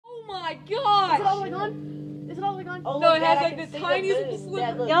my gosh! Is it all the way gone? Is it all the way gone? Oh, no, it has like the tiniest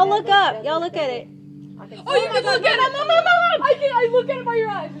sliver. Y'all look up. Y'all look at it. Oh, you can look at it! I look at it by your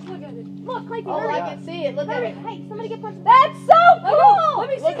eyes. Just look at it. Look, Clayton, Oh, hurry. I can see it. Look at it. Hey, somebody get punch. That's so cool. Let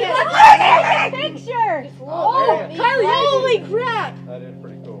me see Look this. at Picture. Oh, there it is. Kylie, holy crap! That is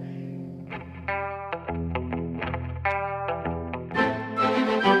pretty cool.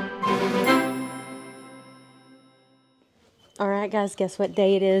 All right, guys, guess what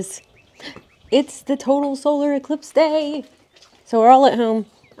day it is? It's the total solar eclipse day. So we're all at home.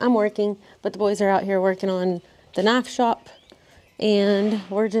 I'm working, but the boys are out here working on the knife shop. And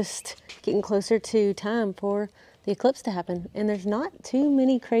we're just getting closer to time for the eclipse to happen. And there's not too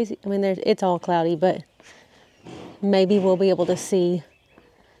many crazy, I mean, it's all cloudy, but maybe we'll be able to see.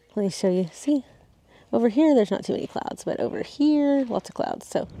 Let me show you. See, over here, there's not too many clouds, but over here, lots of clouds.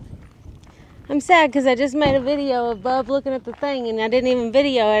 So I'm sad because I just made a video of Bub looking at the thing and I didn't even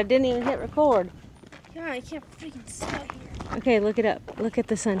video it. I didn't even hit record. Yeah, I can't freaking see out here. Okay, look it up. Look at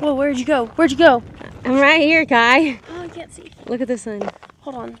the sun. Whoa, where'd you go? Where'd you go? I'm right here, Kai. Oh, I can't see. Look at the sun.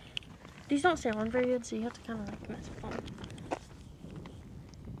 Hold on. These don't stay on very good, so you have to kind of like mess with them.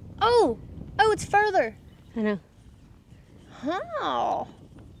 Oh! Oh, it's further. I know. Oh.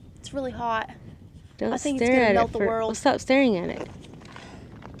 It's really hot. Don't I think it's stare gonna at melt it. the Well, world. stop staring at it.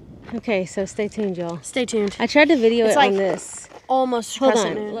 Okay, so stay tuned, y'all. Stay tuned. I tried to video It's it like on this. Almost Hold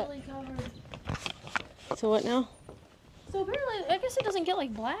crescent on. moon. Look. So what now? So apparently, I guess it doesn't get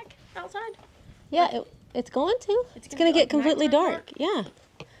like black outside. Yeah, it's going to. It's gonna going to get, get like, completely nighttime dark. Yeah.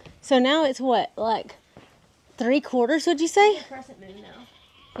 So now it's what, like 3/4, would you say? Crescent moon now.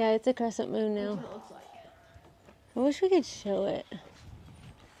 Yeah, it's a crescent moon now. That's what it looks like. I wish we could show it.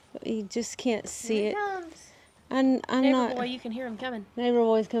 But you just can't see Here it. it comes. I'm Neighbor not. boy, you can hear him coming. Neighbor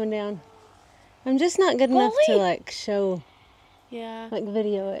boy's coming down. I'm just not good enough to Golly. like show, Yeah. like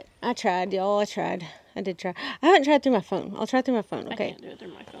video it. I tried, y'all. I tried. I did try. I haven't tried through my phone. I'll try through my phone. I Okay. can't do it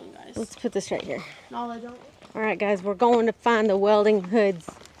through my phone, guys. Let's put this right here. No, I don't. All right, guys. We're going to find the welding hoods.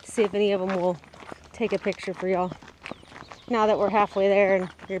 See if any of them will take a picture for y'all. Now that we're halfway there and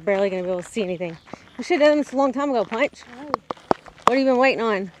you're barely gonna be able to see anything. We should have done this a long time ago, Punch. Oh. What have you been waiting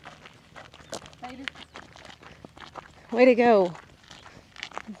on? Way to go.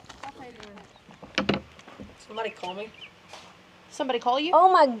 Somebody call me. Somebody call you?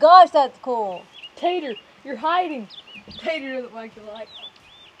 Oh my gosh, that's cool. Tater, you're hiding. Tater doesn't like the light.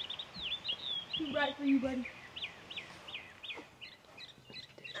 Too bright for you, buddy.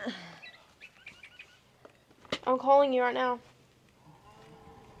 I'm calling you right now.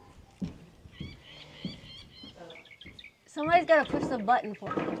 Somebody's got to push the button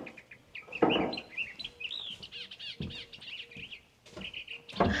for me.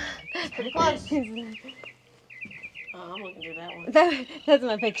 Pretty close. Oh, I'm looking through that one. That's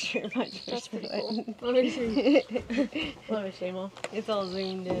my picture. Punch. That's pretty cool. Let me see. Let me see, Mom. It's all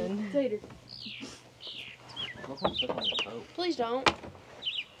zoomed in. Tater. Please don't.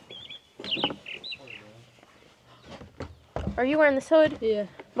 Are you wearing this hood? Yeah.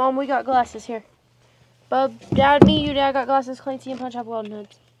 Mom, we got glasses here. Bub, Dad, me, you, Dad got glasses. Clancy and Punch have welding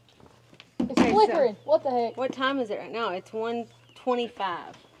hoods. It's flickering. What the heck? What time is it right now? It's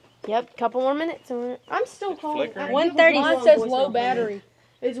 1:25. Yep, couple more minutes and I'm still calling. flickering? 1:30. Mine says low battery.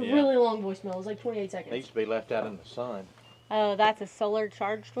 It's a really long voicemail. It's like 28 seconds. Needs to be left out in the sun. Oh, that's a solar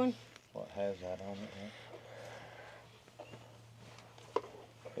charged one? What has that on it? Huh?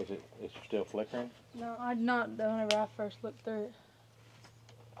 Is it still flickering? No, I did not whenever I first looked through it.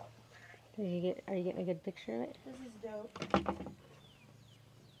 Are you getting a good picture of it? This is dope.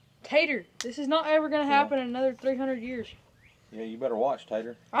 Tater, this is not ever going to happen in another 300 years. Yeah, you better watch,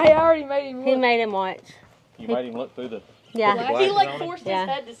 Tater. I already made him He look. made him watch. You made him look through the. Yeah. Black. He Glasses like on it? forced Yeah. his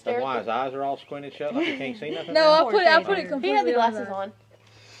head to That's stare. why his eyes are all squinted shut, like he can't see nothing. No, now. I put it completely He had the on glasses there. on.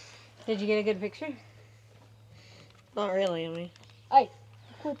 Did you get a good picture? Not really, I mean.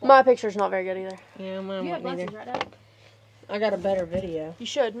 My picture's not very good either. Yeah, mine You have wasn't glasses, either. right, Dad? I got a better video. You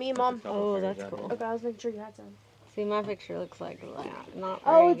should. Me and Mom. Oh, that's cool. Okay, I was making sure you had some. See, my picture looks like that. Not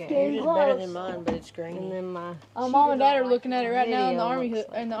Oh, very it's good. getting Yours is close. better than mine, but it's And grainy. then my Mom and Dad are looking at it right now in the Video army looks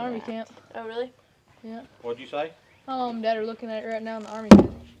like army that. camp. Oh, really? What'd you say? Mom and Dad are looking at it right now in the army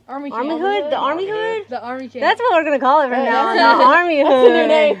camp. Army army camp. hood. The army hood. The army camp. That's what we're gonna call it from now on. The That's- army hood. That's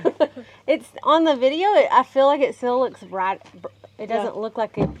the new name. It's on the video. I feel like it still looks bright. It doesn't look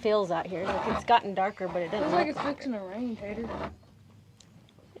like it feels out here. Like it's gotten darker, but it doesn't. Looks like Look. it's fixing to rain, Tater.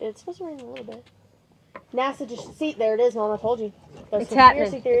 It's supposed to rain a little bit. NASA just see there it is, Mom. I told you. Those It's happening.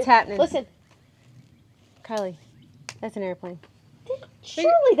 conspiracy theories. It's happening. Listen, Kylie, that's an airplane.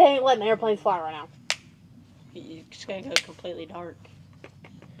 surely they ain't letting airplanes fly right now. It's gonna go completely dark.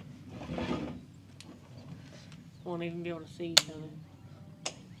 won't even be able to see each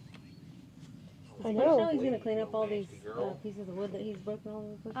other. I You know. know he's gonna clean up all these pieces of wood that he's broken all over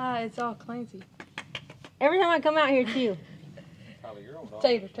the place. It's all Clancy. Every time I come out here, it's you. Tyler, you're on dog.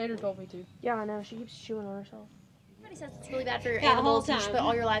 Tater told me to. Yeah, I know. She keeps chewing on herself. Everybody says it's really bad for your Yeah, the whole animals. You should time. put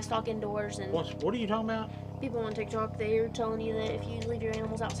all your livestock indoors. And What are you talking about? people on TikTok, they're telling you that if you leave your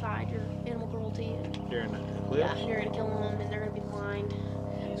animals outside, you're animal cruelty. And During the yeah, eclipse? you're gonna kill them and they're gonna be blind.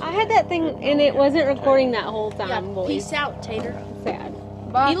 I had that thing and it wasn't recording that whole time. Yeah, boys. peace out, Tater. Sad.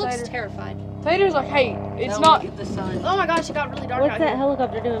 Bye, He looks Tater. terrified. Tater's like, hey, it's Don't not. look at the sun. Oh my gosh, it got really dark What's out that here.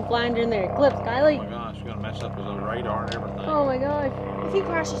 helicopter doing flying during their eclipse, Oh Kylie? my gosh, you're gonna mess up his radar and everything. Oh my gosh. If he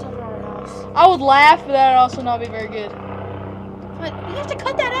crashes over our house. I would laugh, but that'd also not be very good. But you have to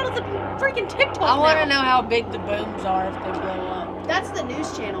cut that out of the freaking TikTok I want to now. know how big the booms are if they blow up. That's the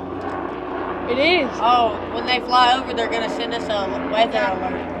news channel. It is. Oh, when they fly over, they're gonna send us a weather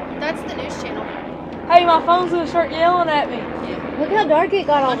alert. That's the news channel. Hey, my phone's gonna start yelling at me. Look how dark it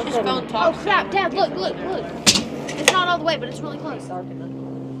got all of Once a his sudden. phone Oh talks. crap, Dad, look. It's not all the way, but it's really close.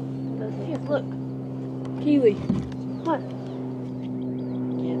 Here, look. Keely.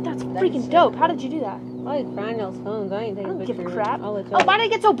 That's freaking dope. How did you do that? I was frying y'all's phones. I ain't I taking don't a give picture. a crap. I'll let Oh, y'all. why did it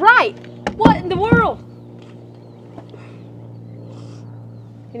get so bright? What in the world?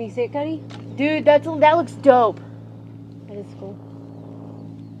 Can you see it, Cody? Dude, that looks dope. That is cool.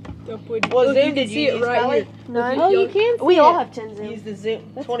 Don't put. What Look, zoom you can did see you it use, right Kylie? here. No, Oh, you can see we it. all have 10 zoom. Use the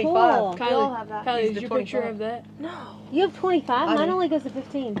zoom. That's 25. cool. We all have that. Kylie, Use did the your picture 25. have that? You have 25? I Mine do. only goes to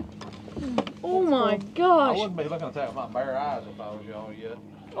 15. Oh my I gosh. wouldn't be looking at that with my bare eyes if I was y'all yet.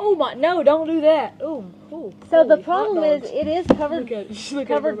 Oh my, no, don't do that. Oh. So the Holy hot problem is, dogs. it is covered Look at it. Just look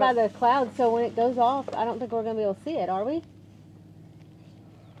covered by at it. the clouds, so when it goes off, I don't think we're going to be able to see it, are we?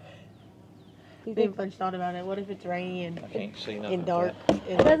 You Me think and Punch thought about it. What if it's rainy and I can't see nothing. in dark and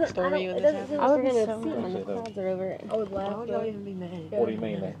it like doesn't, I stormy don't, when it this doesn't seem happens? like I we're would going be to so see it when the mad. clouds are over it. I would Why laugh. would y'all even be mad? What do you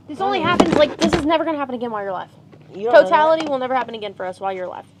mean there? This only happens, like, this is never going to happen again while you're alive. You don't know that. Totality will never happen again for us while you're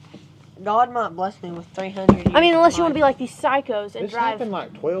alive. God might bless me with 300 years. I mean, unless you want of to be like these psychos and This drive. happened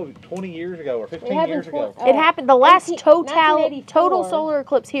like 20 years ago or 15 happened years ago. It happened, the last 1984. total solar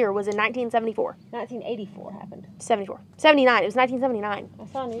eclipse here was in 1974. 1984 happened. 74. 79. It was 1979.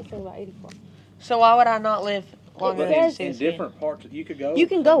 I saw a news thing about 84. So why would I not live long It enough to says see In this again? different parts, you could go. You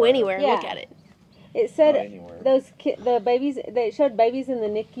can go anywhere and Yeah. look at it. It said Not anywhere. the babies, they showed babies in the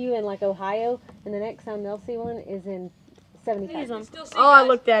NICU in like Ohio, and the next time they'll see one is in 75. Use 'em. Still see Oh, I guys.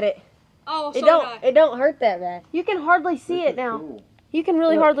 looked at it. Oh, It so don't, did I. it don't hurt that bad. You can hardly see This it is now. cool. You can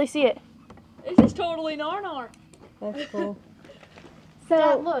really Look. hardly see it. This is totally nar. That's cool.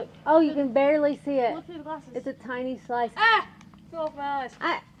 Dad, So, look. oh, you can barely see it. Look through the glasses. It's a tiny slice. Ah! Fell off my eyes.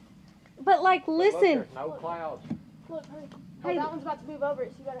 But like, Look, listen, there's no clouds. Look, hurry. Hey. that one's about to move over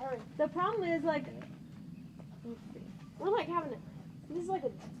it, so you gotta hurry. the problem is like, We're like having a. This is like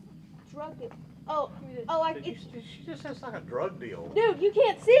a drug deal. Oh, like it's. She just says like a drug deal. Dude, you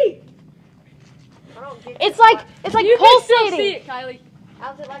can't see. I don't get It's like You can still pulsating. see it, Kylie.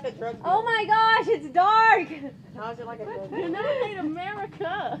 How's it like a drug deal? oh my gosh, it's dark. How's it like a drug Good deal? night,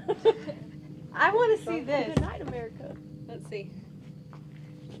 America. I want to see this. Good night, America. Let's see.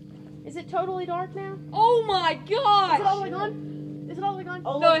 Is it totally dark now? Oh my Is it all the gosh! way gone? Is it all the way gone?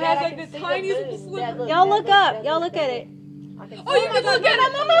 Oh, No, look, it Dad, has I like can the see tiniest moon. sliver. Dad, Y'all Dad, look Dad, up. Y'all look at it. I can Oh, you see can look at it!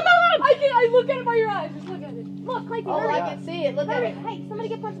 I look at it by your eyes. Just look at it. Look, Clayton, Oh, hurry. I can see it. Look at it. Hey, somebody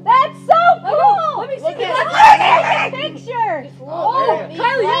get punch. That's so cool. Let me see Look this. at Look at the picture. Oh, there it is.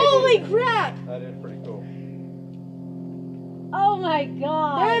 Kylie, holy crap! That is pretty cool. Oh my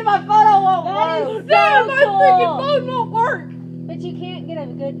god. Dude, my photo won't That work. is Damn, my cool. freaking phone won't work! But you can't get a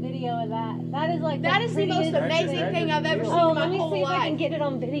good video of that. That is like That is the most prettiest amazing thing. thing I've ever seen Oh, in my let me whole see if I can life. get it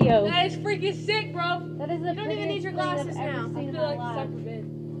on video. That is freaking sick, bro. That is the You don't even need your glasses I've ever now. seen I in feel my like life. sucker bed.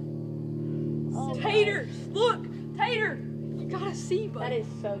 Oh, Tater, look! Tater! You gotta see, buddy. That is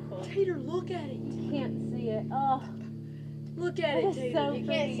so cool. Tater, look at it. you can't see it. Oh, Look at that it, is Tater. so You pretty.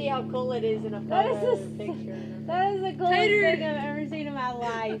 can't see how cool it is in a That is photo the- or a picture. That is the coolest Tater. thing I've ever seen in my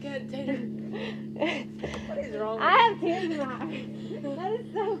life. Look at it, Tater. What is wrong with I have tears in my eyes. That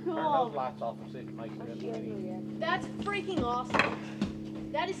is so Turn those cool. lights off and see if it makes a difference. That's freaking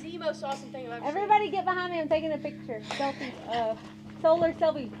awesome. That is the most awesome thing I've ever seen. Everybody get behind me. I'm taking a picture. Selfie. Solar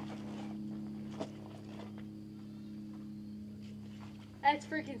selfie. That's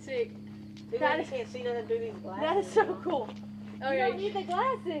freaking sick. Dude, That I is- can't see nothing through these glasses. That is so cool. You Okay. don't need the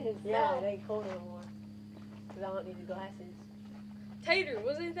glasses. Yeah, it ain't cool no more. Because I don't need the glasses. Tater,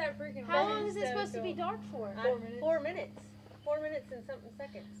 wasn't that freaking How awesome? long is it supposed to be dark for? 4 minutes. 4 minutes. 4 minutes and something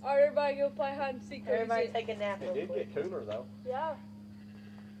seconds. Alright, everybody go play hide and seek. Everybody take a nap It real did quick. get cooler though. Yeah.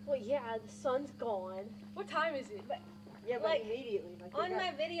 Well, yeah, the sun's gone. What time is it? Yeah, but Like, immediately. Like, On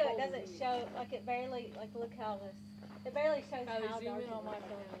my video, it doesn't show, like it barely, like look how this, it barely shows Kylie, how zoom dark in it on my is,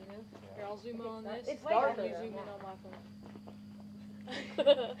 phone. you know? Here, I'll zoom in on this. It's way darker. You darker. zoom in Yeah. on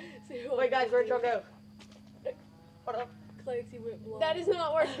my phone. See, Wait, guys, where'd y'all go? Clancy went blind. That is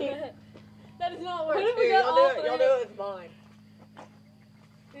not working. That is not What working. if we got all three? Y'all do it with mine.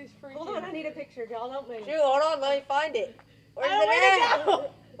 He's freaking. Hold on, I need a picture, y'all don't move. Shoot, hold on, let me find it. Where's Oh, it where'd it at?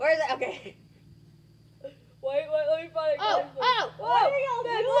 go? Where's it? Okay. Wait, let me find it. Oh, guys. oh, What are y'all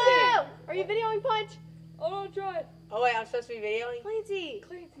That's doing? it. Are you videoing Punch? Hold on, try it. Oh wait, I'm supposed to be videoing? Clancy,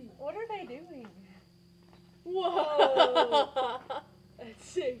 Clancy. what are they doing? Whoa. That's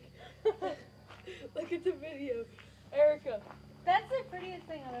sick. Look at the video. Erica. That's the prettiest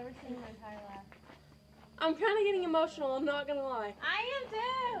thing I've ever seen in my entire life. I'm kind of getting emotional, I'm not gonna lie. I am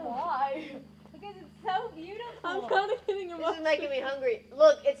too! Why? Because it's so beautiful. I'm kind of getting This emotional. is making me hungry.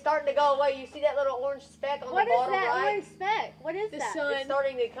 Look, it's starting to go away. You see that little orange speck on What the is bottom that right? orange speck? What is The that? sun. It's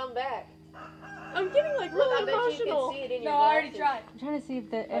starting to come back. I'm getting like Look, really I bet you emotional. can see it in your No, I already glasses. tried. I'm trying to see if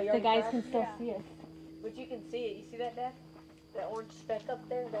the Oh, you already guys tried? can still Yeah. see us. But you can see it. You see that, Dad? That orange speck up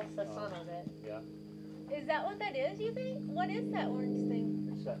there? That's the sun of it. Yeah, Is that what that is, you think? What is that orange thing?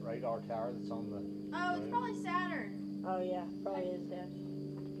 it's that radar tower that's on the. Oh, it's probably Saturn. Oh, yeah. Probably is, Dad.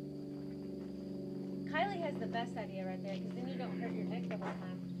 Kylie has the best idea right there, because then you don't hurt your neck the whole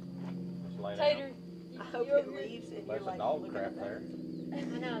time. Just lay Tater. down. I hope You're it over here. leaves and There's you're a like dog looking crap at that. there.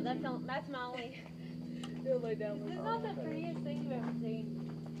 I know, that's my only... He'll lay down. This is not the prettiest thing you've ever seen.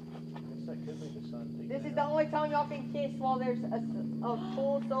 Guess that could be the sun peeking This is out. the only time y'all can kiss while there's a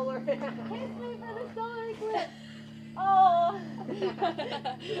full solar. Kiss me for the solar eclipse! Oh! It's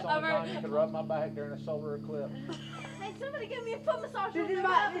the only time you can rub my back during a solar eclipse. Hey, somebody give me a foot massage. This is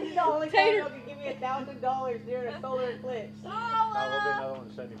the only time Tater. y'all can give me $1,000 during a solar eclipse. Oh, there'll be another one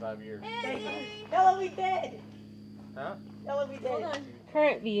in 75 years. Y'all will be dead. Huh? Y'all will be dead. Hold on.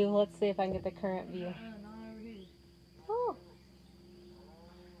 Current view. Let's see if I can get the current view. Not over here. Oh.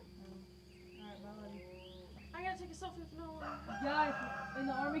 Alright, bye, buddy. I gotta take a selfie with no one. Guys, in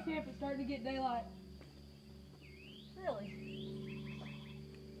the army camp, it's starting to get daylight. Really?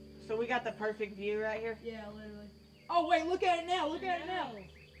 So we got the perfect view right here. Yeah, literally. Oh, wait, look at it now. Look at it now.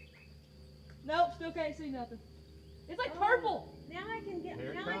 Nope, still can't see nothing. It's like purple. Now I can get. Here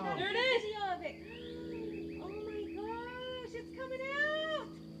it now I got comes. a There it is. video of it. Oh my gosh! It's coming out.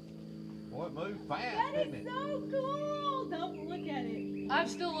 Boy, it moved fast, That didn't is it? so cool. Don't look at it. I'm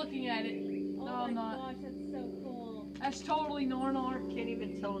still looking at it. Oh No, my I'm not. gosh, that's so cool. That's totally Narnar. Can't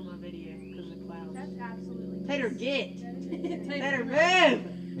even tell in my video because of clouds. That's absolutely. Tater, get. Tater. Tater,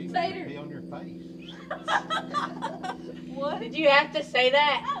 move. He's Tater. gonna be on your face. What? Did you have to say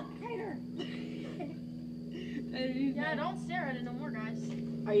that? Oh, Tater. Yeah, don't stare at it no more, guys.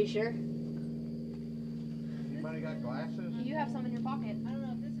 Are you sure? Anybody got glasses? You have some in your pocket. I don't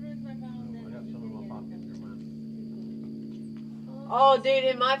know if this ruins my phone. I got some in my pocket. Never mind. Oh, dude,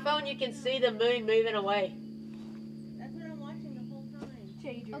 in my phone you can see the moon moving away. That's what I'm watching the whole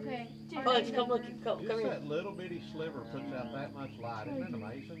time. Okay. Punch, come look, come Just here. that little bitty sliver puts out that much light. Isn't it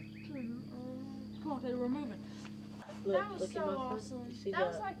amazing? Come on, Tater, we're moving. Look, That was look so at my phone. awesome. You see That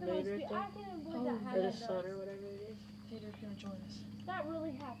was like the moon most. right there? I can't even believe that Or happened. the sun or whatever it is. Tater's gonna join us. That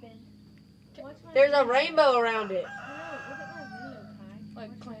really happened. Watch my There's a video. rainbow around it. No, look at my video, Kai. Like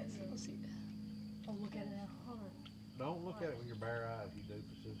Watch my plants. video. Let's see. Oh, look at it now. Hold on. Don't look at it with your bare eyes, you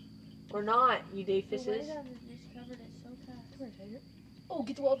doofuses. Or not, you The way doofuses. that it just covered it so fast. Come here, Tater. Oh,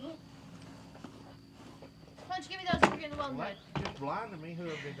 get the wall. Punch, give me those. We're getting the Well, one good. that just blinded me,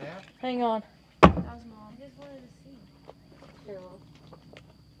 whoever did that. Hang on. That was mom. I just wanted to see. Here, Mom.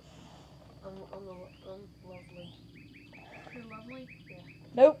 I'm lovely. You're lovely.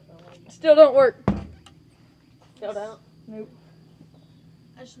 Nope. Still don't work. Still don't.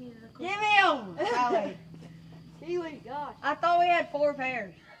 I just needed a quick. Give me them, Callie. Keely, gosh. I thought we had 4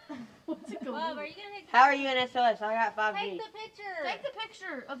 pairs. Love, are you gonna take, How are you in SOS? I got 5G. take the picture? Take the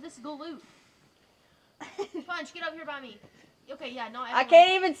picture of this galoot. Punch, get up here by me. Okay, yeah, no. I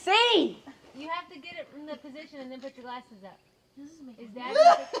can't even see. You have to get it in the position and then put your glasses up. This is making Is that in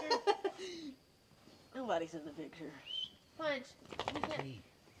the picture? Nobody's in the picture. Punch. You can't.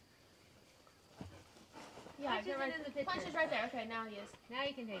 Yeah, Punch get isn't right. in the picture. Punch is right there. Okay, now he is. Now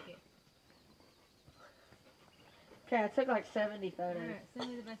you can take it. Okay, I took like 70 photos. Alright, send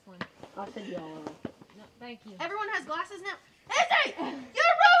me the best one. I'll send you all of them. No, thank you. Everyone has glasses now. Izzy,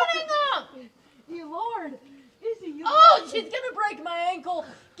 you're ruining them. You Lord. Izzy, you. Oh, she's gonna break my ankle.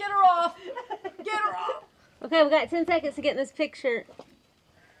 Get her off. Get her off. Okay, we got 10 seconds to get in this picture.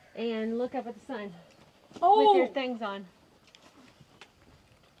 And look up at the sun with your Oh. things on.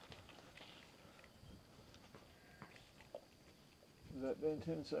 been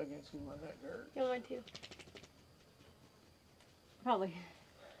 10 seconds because my neck hurts. Yeah, mine too. Probably.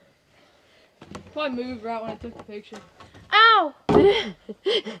 Probably moved right when I took the picture. Ow! That's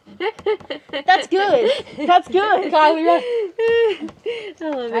good. That's good. Kylie, right? I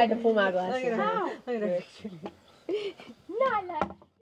love it. I had to pull my glasses Look at her. down. Look at her. Nala.